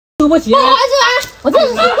输不起啊！不好意思啊，我真是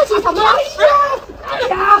输不起，怎么了？哎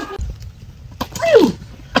呀！哎呦，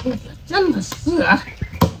真的是啊！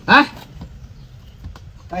啊！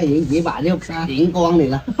再赢几把就赢光你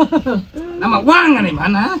了。那么旺啊你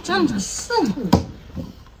们啊，真的是。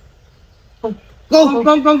攻！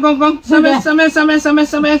上面！哎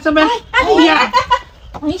呀！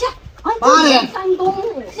等一下，8点。三公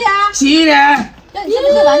是啊7点。这你是不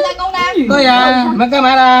是玩三公的？对呀，你们干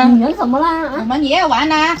嘛啦？女人怎么啦？我们也要玩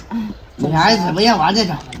呐。女孩子不要玩这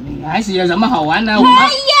种。女孩子有什么好玩的？哎呀，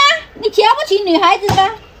你瞧不起女孩子吗？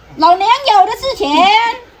老娘有的是钱。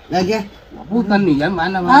来去，我不跟女人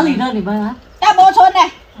玩的吗？哪里的你们啊？大波村的。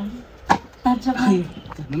单身吗？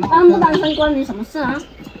单不单身关你什么事啊？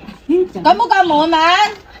跟不跟我们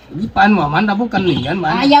玩？一般我们都不跟女人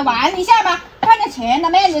玩。哎呀，玩一下吧，看着钱的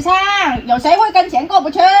面子上，有谁会跟钱过不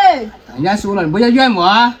去？等一下输了，你不要怨我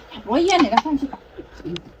啊！我会怨你的，放弃。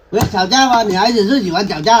不要吵架吧，女孩子是喜欢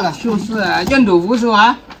吵架的。就是啊，愿赌服输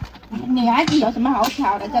啊！女孩子有什么好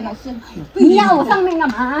吵的？真的是。你压我上面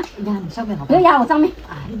干嘛？压你上面好不要压我上面！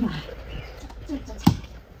哎呀，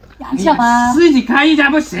压一下吧。自己开一家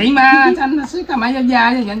不行吗？真的是干嘛要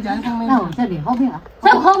压在人家上面？那我在你后面啊。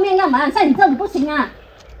在我后面干嘛？在你这里不行啊！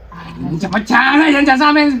你怎么插在人家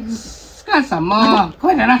上面干什么？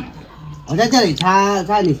快点啦！我在这里插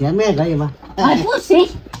在你前面可以吗？哎，不行！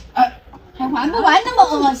还玩不玩那么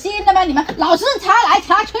恶心的吗？你们老是插来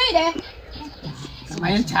插去的。干嘛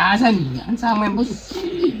要插在女人上面不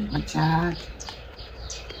行？插！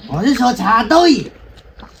我是说插对。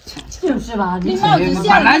就是吧，你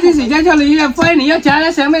本来就是在这里，非你要夹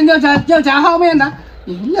在前面，要夹后面的，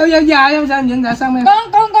要压要在人家上面。攻！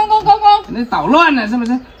你捣乱了是不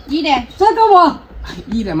是1点，再跟我。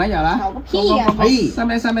？1点没有了。吵个屁呀！上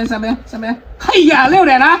面。嘿呀，6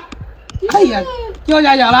点了。嘿呀，这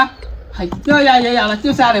下有了。这下也有了，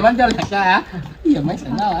就差你们这2个啊！也没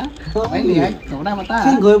想到啊，美女还手那么大。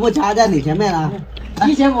幸亏不插在你前面啊。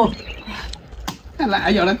1575。看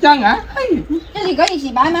来有了章啊！嘿，这里可以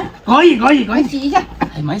洗白吗？可以。洗一下。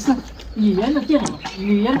哎，没事。女人的钱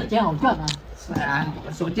好赚啊。是啊，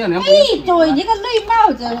我说叫你们。闭嘴！你个绿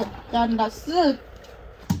帽子，真的是。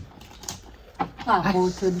大波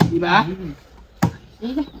村100。洗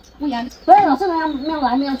一下，不然。所以老是喵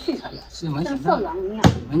来喵去的，是没像想到色狼一样。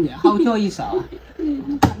你们也好做一手啊！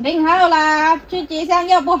肯定好啦，去街上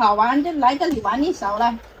要不好玩就来这里玩一手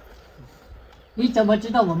了。你怎么知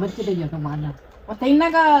道我们这边有的玩呢？我听那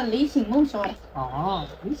个李醒木说的。哦，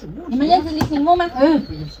李醒木。你们认识李醒木吗？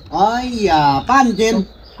哎呀，半斤。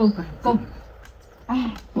攻！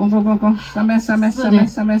哎，攻！上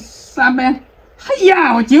边！哎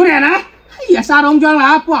呀，我9点了！哎呀，杀农庄了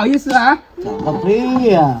啊，不好意思啊。吵个屁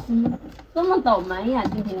呀！这么倒霉呀，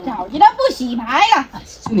今天。早知道不洗牌了。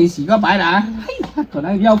是你洗个白的啊？嘿，他可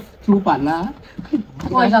能要出版了。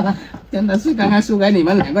过一下吧。真的是刚刚输给你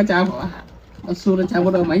们2个家伙，我输的差不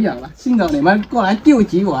多没有了，幸好你们过来救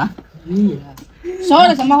急我。说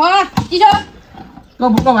了什么话？继续。够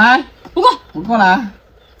不够牌？不够了。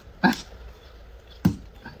来。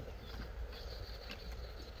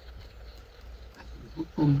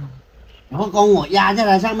然后攻我压在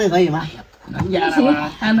它上面可以吗？不能压了吧？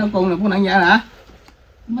看到攻了不能压了啊！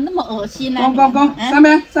怎么那么恶心呢？攻！上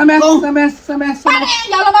边！ 8点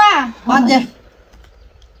有了吧8点。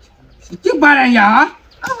就8点有啊！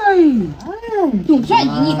总算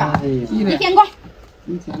赢一把，1000块。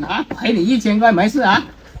1000啊，赔你1000块没事啊。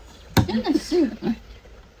真的是。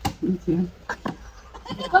1000。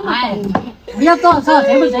哎，不要多说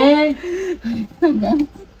行不行？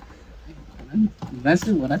你们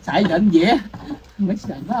是我的财神爷，没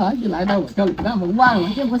想到啊，一来到我这里那么旺了。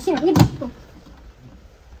我现在100多。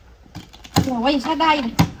我也下大一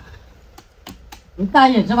点。你大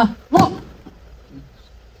一点是吧？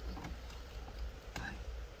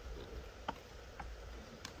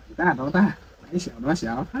大多大，买小多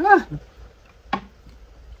小啊！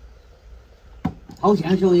投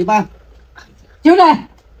降输一半。 9点，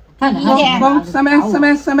看着攻上面，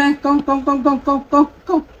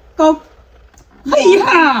攻！哎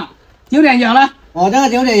呀，9点有了，我这个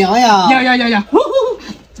9点有没有？有，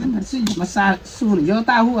真的是你们杀输你这个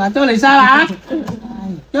大户啊！这里杀了啊，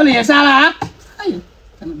这里也杀了啊！哎呀，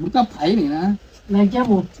怎么不够赔你呢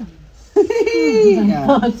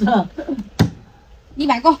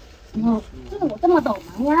？2.5，100个。就是我这么倒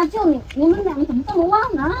霉呀，就你们俩怎么这么旺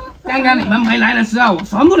啊？刚刚你们没来的时候，我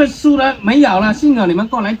全部都输了没有了，幸好你们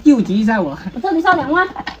过来救急一下我。我这里烧2万。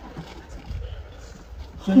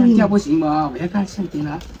现在叫不行吧？我要看现金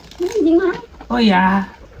了。现金吗？对呀。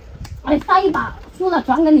哎，杀一把输了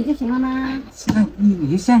转给你就行了吗？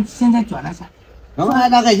你现在转了噻。然后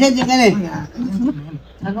拿给现金给你。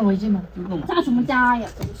拿个微信吗？加什么加呀？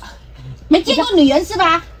没见过女人是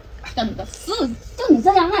吧？真的是，就你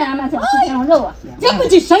这样爱啊，那想吃羊肉啊？看不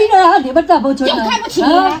起谁呢？你们怎么觉就得？看不起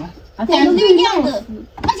你啊！讲这个样子，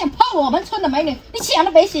他想泡我们村的美女，你想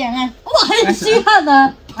都别想啊！我很稀罕的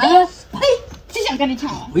啊！嘿，就想跟你吵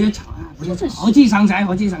啊！不要吵啊！不要吵，和气生财，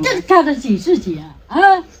和气生财。这看得起自己啊！啊，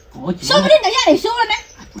和局。说不定等下你输了呢。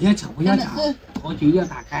不要吵，不要吵，和局要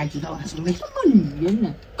打开，知道吧，兄弟？什么女人呢？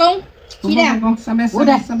公，几两？上面，上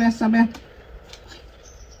面。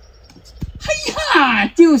哎呀，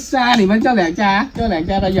就是啊，你们这两家都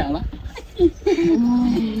有了。真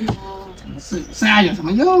是杀有什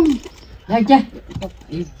么用？来这，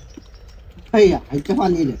哎呀，还交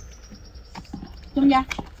换一点。怎么样？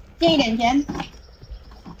借一点钱。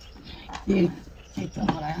借转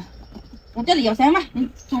过来啊！我这里有钱吗？你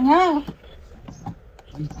看看。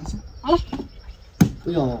好了。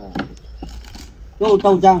哎呦，又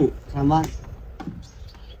到账3万。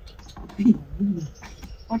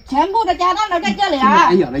我全部的家当都在这里啊！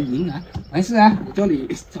还有了赢啊，没事啊，这里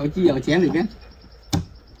手机有钱里面。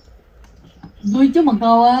没这么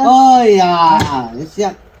高啊！哎呀，你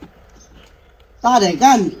想大点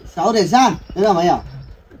干，少点上，知道没有？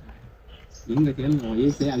赢的钱我也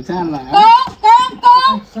想占了。公，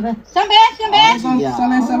上边，上面，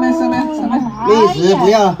历史不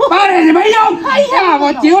要了。8点你没用，哎呀，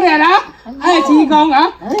我9点啊，爱七公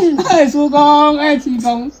啊，爱叔公，爱七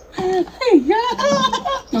公，哎呀，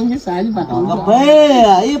终于杀1把铜个子。屁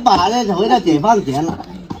啊！1把就回到解放前了。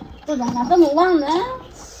这咋这么旺呢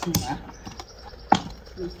是啊。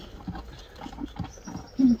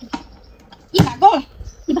 1把够了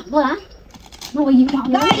，100过来，那我赢跑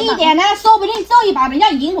了。大一点呢，说不定这1把人家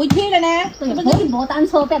赢回去了呢。对，可以摩单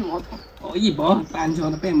车变摩托。我一搏单车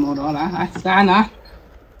都变摩托了，来3啊！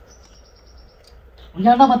不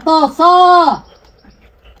要那么大声。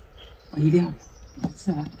一定要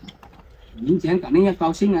是啊，赢钱肯定要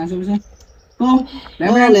高兴啊，是不是？公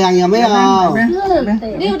2两有没有4点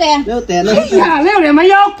6点？6点了。哎呀，6点没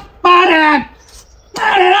用，8点了，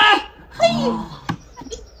嘿，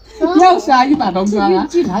又杀1把铜砖啊！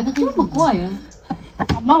进来的这么快啊！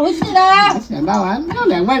怎么回事呢？想到啊，那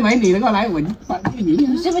2位美女能够来我把这个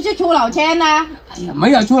赢。是不是出老千呢？哎呀，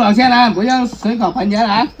没有出老千啊，不要随口喷人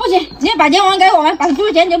啊！不行，你要把钱还给我们，把出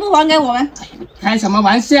的钱全部还给我们。开什么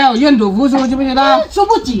玩笑？愿赌服输，知不知道？输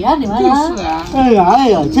不起啊，你们就是啊。哎呀，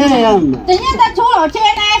这样的。等下再出老千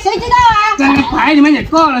呢，谁知道啊？这个牌你们也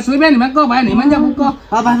过了，随便你们过牌，你们就不过。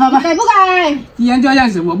发牌。给不给？既然这样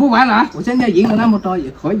子，我不玩了啊！我现在赢了那么多也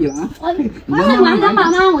可以了啊！我再玩2把吗？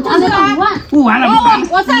我就是5万。不玩了，不玩了。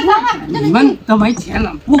我上床了，你们都没钱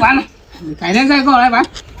了，不玩了，改天再过来玩。输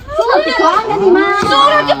了就还给你吗？输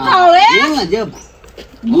了就跑了呀！赢了就跑。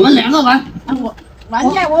我们2个玩。我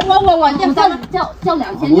玩下，我就交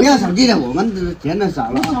2000。不要手机了，我们的钱都少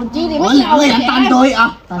了。手机里我们2面有个人单钱，堆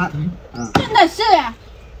啊！真的是啊，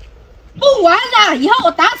不玩了，以后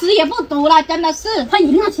我打死也不赌了，真的是。他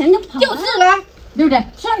赢了钱就跑。就是了，对不对？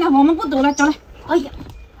算了，我们不赌了，走了。哎呀，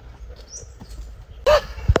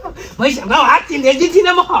没想到啊，今年运气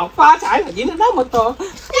那么好，发财了，赢了那么多。加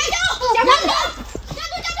油，小胖哥，加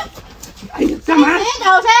油！哎呀，干嘛？别走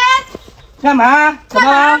先，干嘛？怎么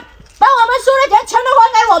了？把我们输的钱全都还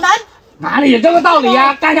给我们。哪里有这个道理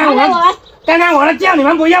啊？刚刚我都叫你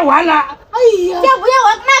们不要玩了。哎呀，要不要我？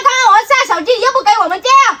那刚刚我下手机，你又不给我们叫，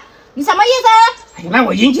你什么意思？哎呀，那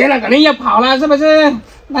我赢钱了，肯定要跑了，是不是？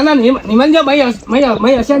难道你们就没有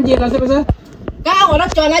现金了，是不是？刚刚我都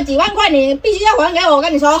转了几万块，你必须要还给我。我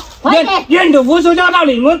跟你说，愿赌服输这个道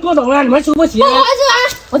理，你们不懂了，你们输不起了。不还是吧？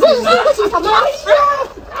我真是输不起什么。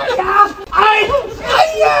哎呀！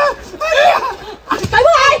给不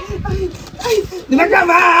给？你们干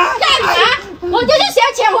嘛啊？干嘛？我就是想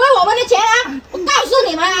抢回我们的钱啊！我告诉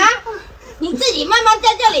你们啊，你自己慢慢在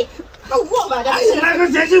这里度过吧。哎呀，那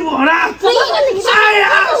个钱是我的。哎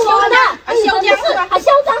呀，我的，还嚣张是吧？还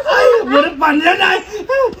嚣张是吧？我的本人呢？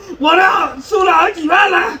我都输了好几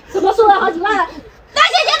万了。怎么输了好几万？那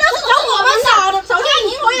些钱都是从我们手上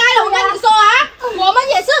赢回来的。我跟你说啊，我们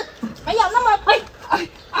也是没有那么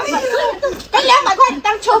跟200块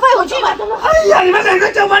当车费回去吧。哎呀，你们2个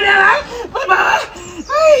怎么了啊？拜拜。哎，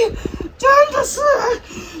真的是，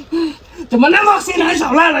怎么那么心狠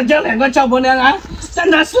手辣了？这2个臭婆娘啊！真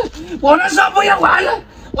的是，我都说不要玩了，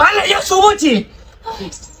玩了又输不起，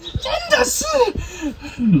真的是，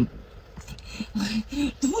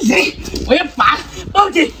不行，我要报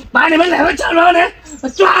警，把你们2个臭婆娘我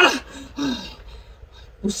抓了。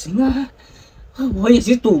不行啊，我也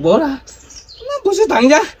是赌博了，那不是等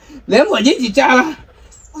着连我一起加了。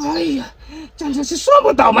哎呀，真的是算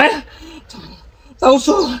不倒霉，都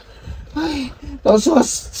输了，哎，都说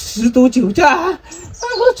十赌九诈，那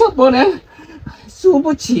个臭婆娘输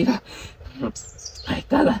不起了。哎，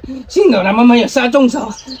看来幸好他们没有杀重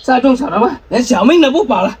手，杀重手的话连小命都不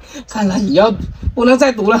保了。看来以后不能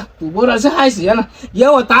再赌了，赌博的是害死人了。以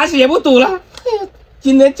后我打死也不赌了。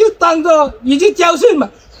今天就当做一次教训吧。